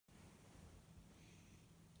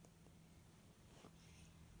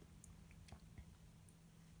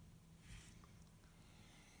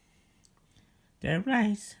The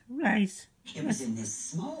rice. It was in this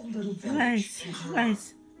small little Rice, village.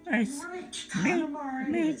 rice. Rich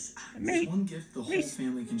calamari. There's one gift the whole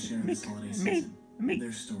family can share in this holiday season.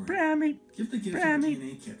 Their story. Brown meat. Give the gift Brown of a meat.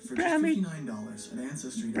 DNA kit for Brown just meat. $59 at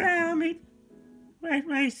Ancestry.com. Brown meat. White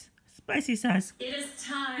rice. Spicy sauce. It is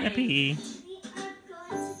time. Yippee. We are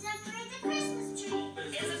going to decorate the Christmas tree.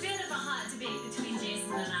 It's a bit of a hot debate between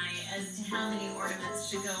Jason and I as to how many ornaments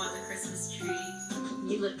should go on the Christmas tree.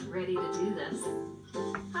 You look ready to do this.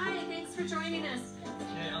 Hi, thanks for joining us.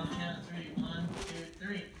 Okay, on the count of 3. 1, 2,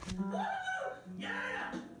 3. Woo!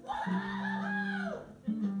 Yeah! Woo!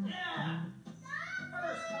 Yeah!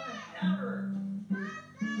 First time ever!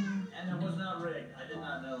 And it was not rigged. I did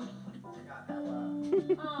not know. I got that loud.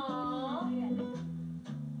 Aww.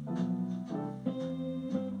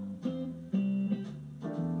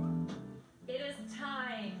 It is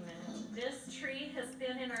time. This tree has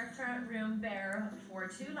been in our front room bare for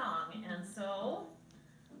too long, and so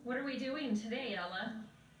what are we doing today, Ella?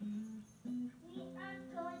 We are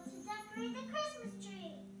going to decorate the Christmas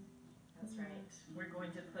tree. That's right. We're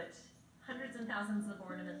going to put hundreds and thousands of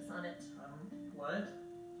ornaments on it. What?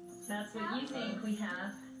 That's what you think we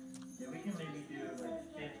have. Yeah, we can maybe do like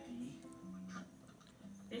 50.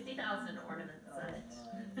 50,000 ornaments on it.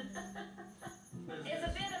 It's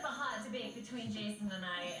a bit of a hot debate between Jason and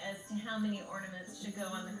I as to how many ornaments should go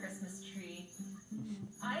on the Christmas tree.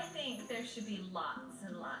 I think there should be lots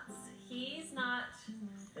and lots. He's not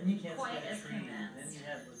Then you can't quite see a as tree. convinced. Then you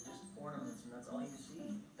have just ornaments, and that's all you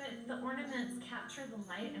see. But the ornaments capture the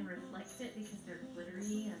light and reflect it because they're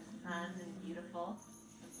glittery and fun and beautiful.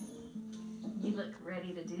 You look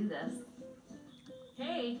ready to do this.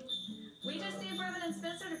 Hey, we just need Brevin and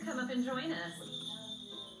Spencer to come up and join us.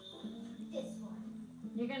 This one.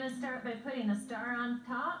 You're gonna start by putting a star on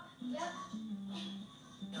top. Yep.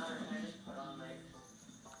 I just put on like.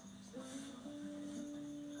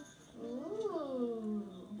 Ooh.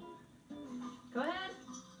 Go ahead.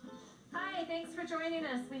 Hi, thanks for joining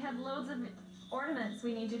us. We have loads of ornaments.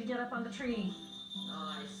 We need you to get up on the tree.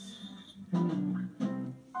 Nice.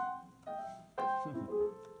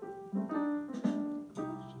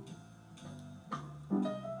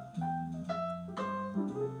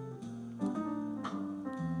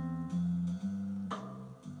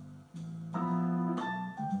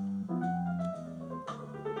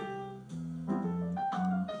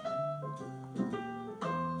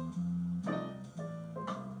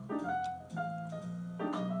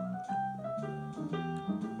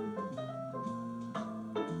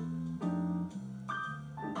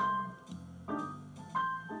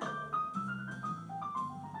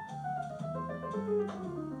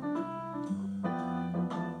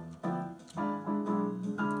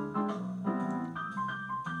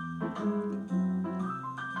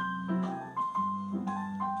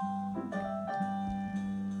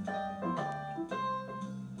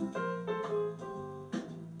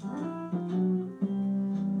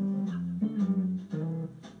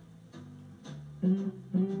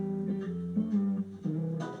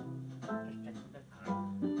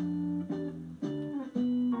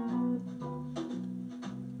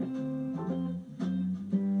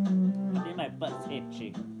 My butt's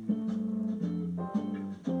itchy.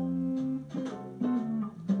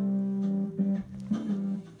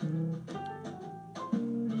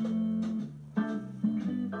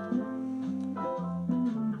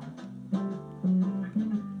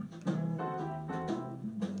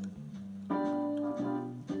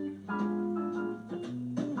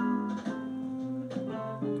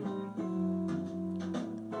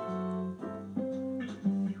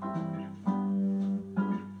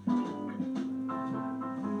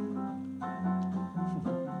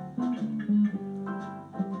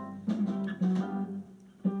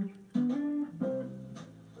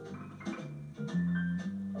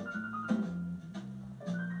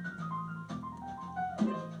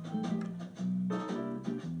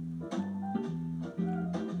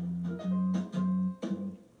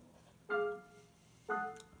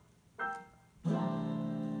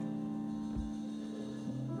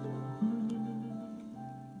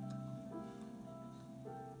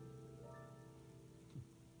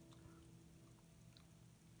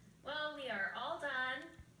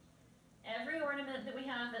 that we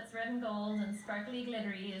have that's red and gold and sparkly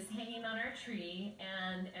glittery is hanging on our tree,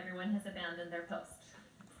 and everyone has abandoned their post.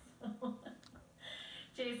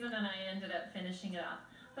 Jason and I ended up finishing it off.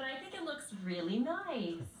 But I think it looks really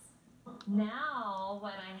nice. Now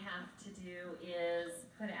what I have to do is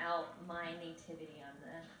put out my nativity on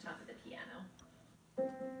the top of the piano.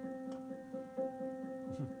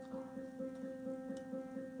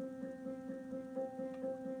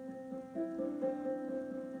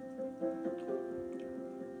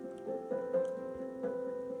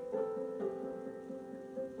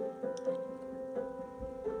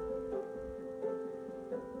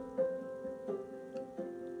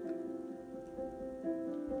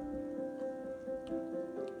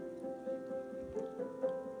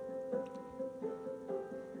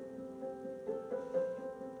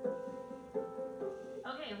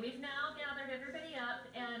 we've now gathered everybody up,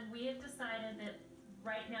 and we have decided that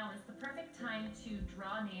right now is the perfect time to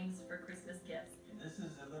draw names for Christmas gifts. This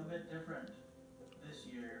is a little bit different this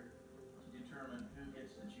year to determine who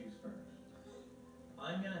gets to choose first.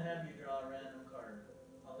 I'm gonna have you draw a random card.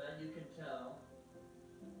 I'll bet you can tell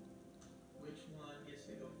which one gets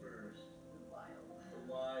to go first. The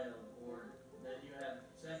wild order. Then you have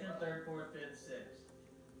second, third, fourth, fifth, sixth.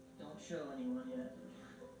 Don't show anyone yet.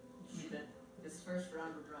 Keep it. This first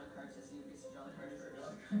round we're drawing cards, so you get to draw the card first.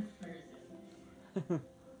 Don't look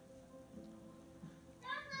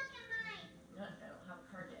at mine. No, I don't have a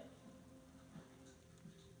card yet.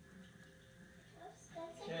 Oops,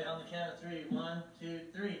 that's Okay, it. on the count of three. 1, 2,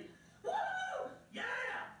 3. Woo! Yeah!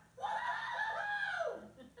 Woo!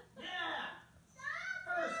 Yeah!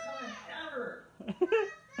 First time ever!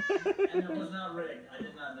 And it was not rigged. I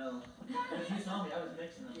did not know. Because you saw me, I was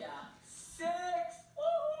mixing them. Yeah. 6! Woo!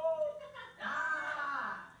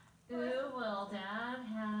 Ah! Who will Dad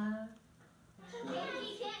have? And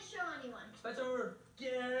you can't show anyone. Spencer!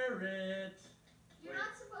 Garrett! You're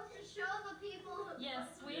not supposed to show the people who... Yes,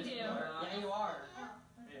 we Yes, do. you are. Yeah, you are.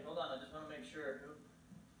 Hey, hold on. I just want to make sure.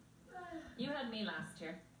 You had me last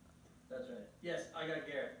year. That's right. Yes, I got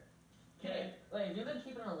Garrett. Okay. Wait, have you been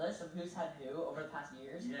keeping a list of who's had who over the past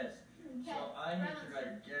years? Yes. Okay. So I need to Brennan's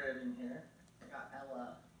write Garrett in here. I got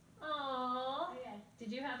Ella. Aww. Okay.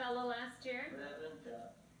 Did you have Ella last year? Brevin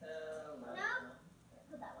got Ella. No.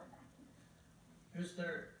 Put that one back. Who's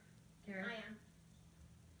third? Garrett. I am.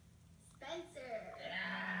 Spencer.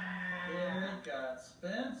 Garrett got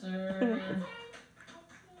Spencer.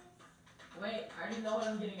 Wait, I already know what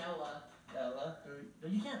I'm getting Ella. Ella. Who?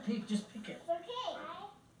 No, you can't pick. Just pick it. It's okay. I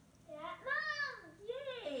got Mom.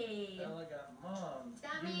 Yay. Ella got mom.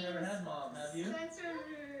 That You've never means had mom, have you? Spencer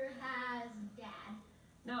has Dad.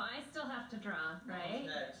 No, I still have to draw, right?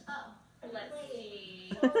 Next. Oh. Let's Wait.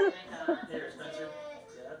 see. What have I got? Here, Spencer.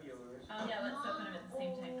 Grab yours. Oh yeah, let's open them at the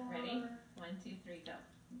same time. Ready? 1, 2, 3, go.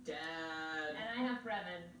 Dad. And I have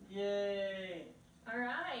Brevin. Yay. All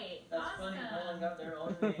right. That's awesome. funny. No one got their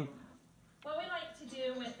own name. What we like to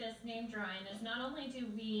do with this name drawing is not only do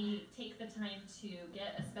we take the time to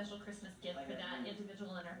get a special Christmas gift for that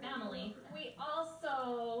individual in our family, we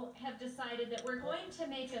also have decided that we're going to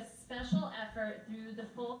make a special effort through the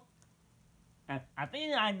full. I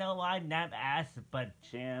think I know why Nav asked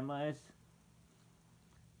pajamas.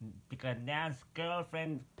 Because Nav's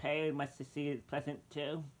girlfriend paid my sissy present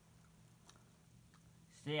too.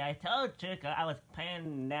 See, I told Chica I was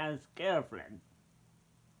paying Nav's girlfriend.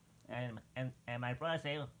 And my brother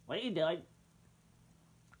said, "What are you doing?"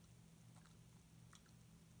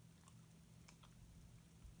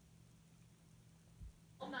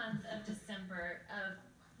 Month of December of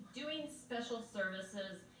doing special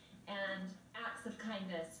services and acts of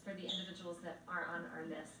kindness for the individuals that are on our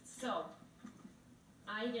list. So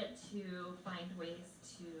I get to find ways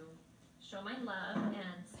to show my love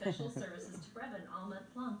and special services to Brevin all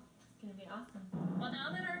month long. It's gonna be awesome. Well, now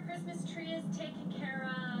that our Christmas tree is taken care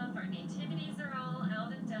of, our nativities are all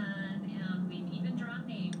out and done, and we've even drawn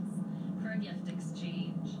names for a gift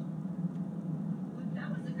exchange. That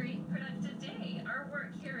was a great productive day. Our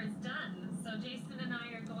work here is done. So Jason and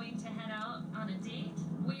I are going to head out on a date.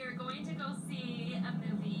 We are going to go see a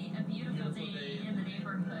movie, A Beautiful Day in the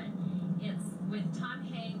Neighborhood. It's with Tom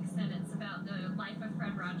Hanks, and it's about the life of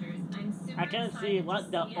Fred Rogers. I'm super I can excited see what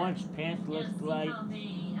to the see orange it pants and looks see like. how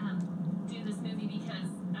they do this movie, because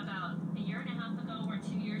about a year and a half ago or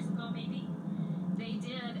 2 years ago maybe, they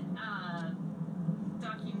did a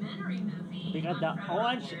documentary movie. Because on the Fred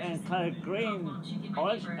orange Rogers and color called green, Won't You Be My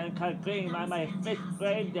orange Neighbor? and color green are That my was 5th fantastic.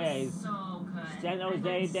 grade It was days. so good. San I Jose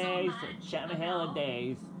learned so days, much Chapman Hill about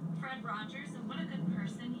days. Fred Rogers and what a good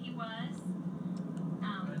person he was.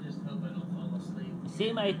 I just hope I don't fall asleep.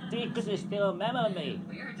 See, my 3 Christmas still remember me.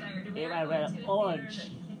 We are tired. We If are I going read to a theater orange. that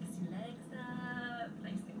kicks your legs up,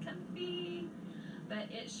 nice and comfy, but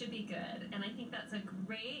it should be good. And I think that's a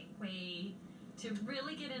great way to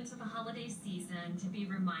really get into the holiday season, to be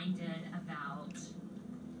reminded about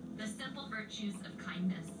the simple virtues of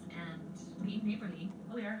kindness and being neighborly.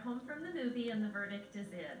 We are home from the movie, and the verdict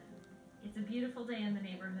is in. It's a Beautiful Day in the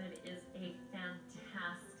Neighborhood is a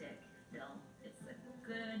fantastic film. It's a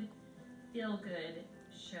good, feel-good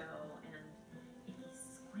show, and if you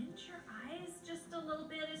squint your eyes just a little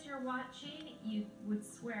bit as you're watching, you would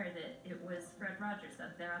swear that it was Fred Rogers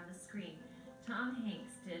up there on the screen. Tom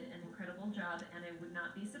Hanks did an incredible job, and I would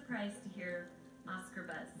not be surprised to hear Oscar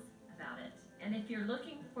buzz about it. And if you're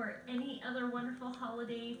looking for any other wonderful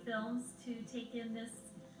holiday films to take in this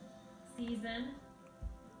season,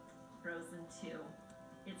 Frozen 2.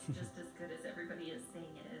 It's just as good as everybody is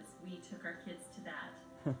saying it is. We took our kids to that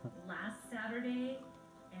last Saturday,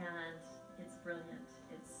 and it's brilliant.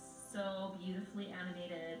 It's so beautifully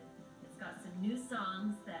animated. It's got some new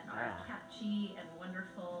songs that are catchy and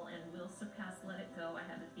wonderful and will surpass Let It Go. I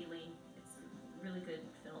have a feeling it's a really good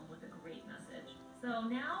film with a great message. So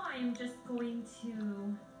now I'm just going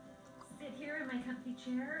to sit here in my comfy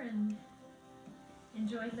chair and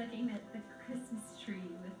enjoy looking at the Christmas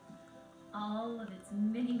tree with all of its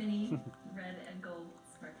many, many red and gold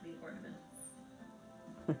sparkly ornaments.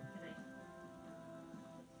 Good night.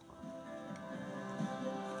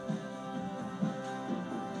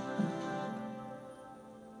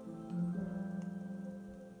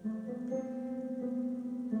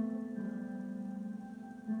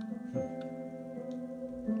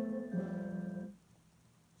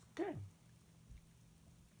 Good.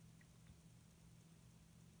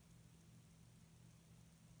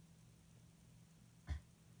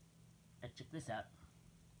 Let's check this out.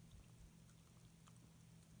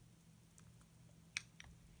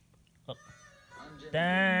 Oh.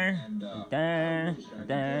 Dun, dun,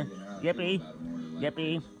 dun. Yippee,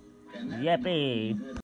 yippee, yippee.